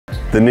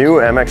The new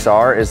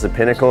MXR is the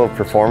pinnacle of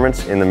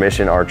performance in the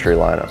Mission Archery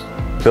lineup.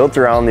 Built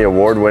around the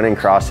award-winning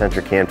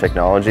Crosscentric Cam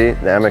technology,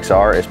 the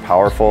MXR is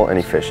powerful and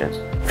efficient.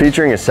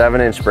 Featuring a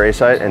 7-inch spray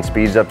sight and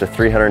speeds up to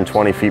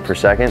 320 feet per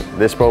second,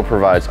 this bow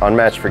provides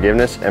unmatched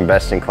forgiveness and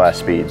best-in-class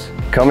speeds.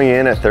 Coming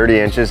in at 30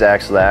 inches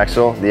axle to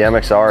axle, the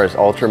MXR is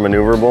ultra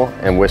maneuverable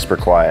and whisper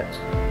quiet.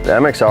 The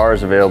MXR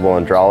is available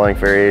in draw length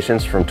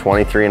variations from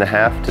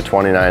 23.5 to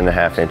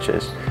 29.5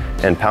 inches,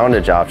 and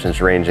poundage options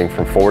ranging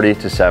from 40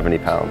 to 70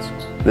 pounds.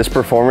 This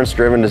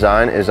performance-driven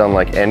design is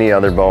unlike any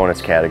other bow in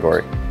its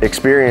category.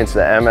 Experience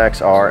the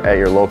MXR at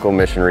your local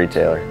Mission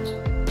retailer.